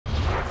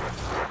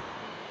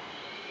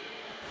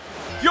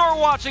You're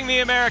watching the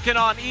American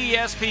on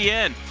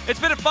ESPN. It's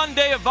been a fun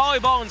day of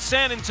volleyball in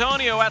San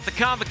Antonio at the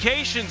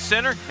Convocation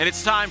Center, and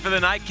it's time for the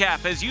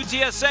nightcap as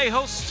UTSA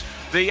hosts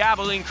the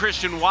Abilene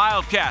Christian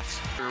Wildcats.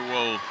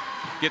 We'll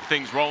get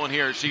things rolling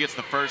here. She gets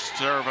the first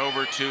serve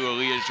over to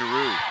Aaliyah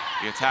Giroux.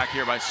 The attack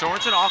here by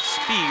Sorensen off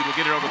speed. We'll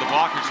get it over the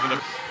blockers for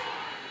the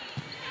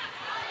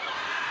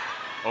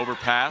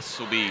overpass.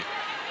 Will be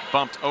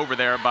bumped over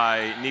there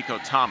by Nico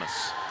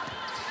Thomas.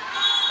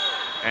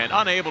 And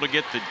unable to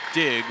get the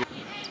dig.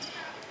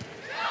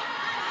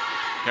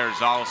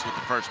 Carazales with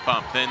the first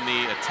bump. Then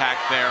the attack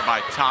there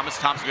by Thomas.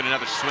 Thomas will get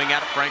another swing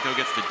at it. Franco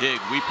gets the dig.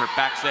 Weeper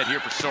back set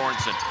here for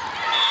Sorensen.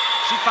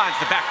 She finds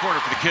the back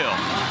corner for the kill.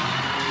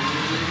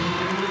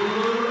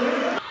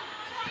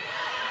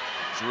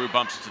 Giroux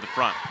bumps it to the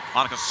front.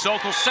 Monica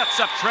Sokol sets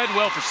up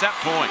Treadwell for set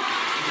point.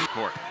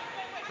 Court.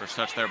 First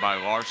touch there by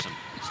Larson.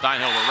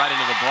 Steinhilber right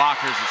into the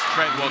blockers as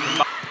Treadwell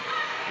combines.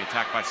 The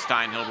attack by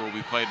Steinhilber will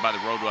be played by the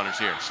Roadrunners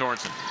here.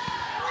 Sorensen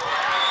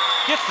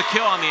gets the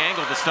kill on the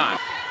angle this time.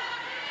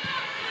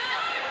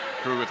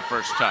 Crew with the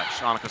first touch.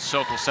 Annika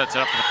Sokol sets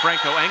it up for the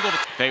Franco angle.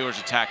 Baylor's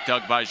attack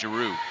dug by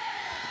Giroux.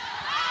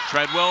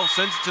 Treadwell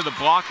sends it to the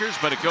blockers,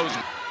 but it goes.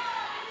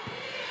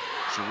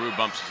 Giroux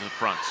bumps it to the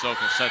front.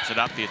 Sokol sets it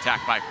up. The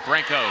attack by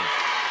Franco.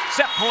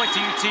 Set point to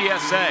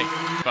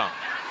UTSA. Bump.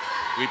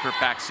 Weeper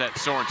back set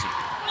Sorensen.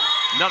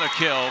 Another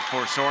kill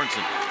for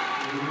Sorensen.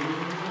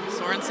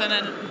 Sorensen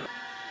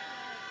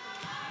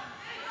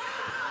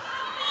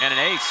and an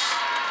ace.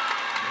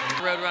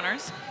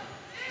 Roadrunners.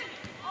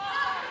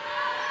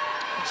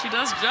 She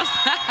does just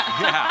that.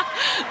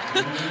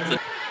 Yeah.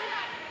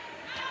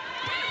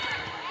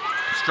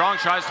 Strong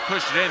tries to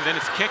push it in, then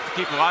it's kicked to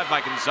keep alive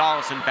by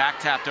Gonzalez and back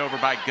tapped over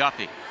by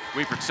Guffey.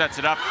 Weeper sets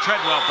it up.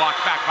 Treadwell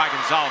blocked back by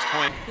Gonzalez.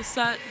 Point. The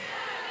set.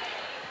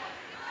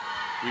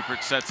 Weeper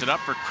sets it up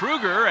for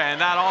Kruger, and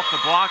that off the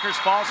blockers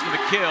falls for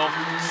the kill.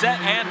 Set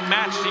and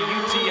match to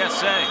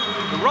UTSA.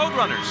 The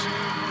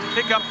Roadrunners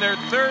pick up their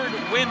third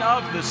win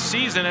of the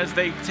season as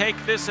they take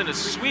this in a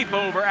sweep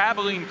over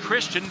Abilene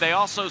Christian. They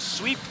also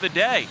sweep the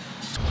day.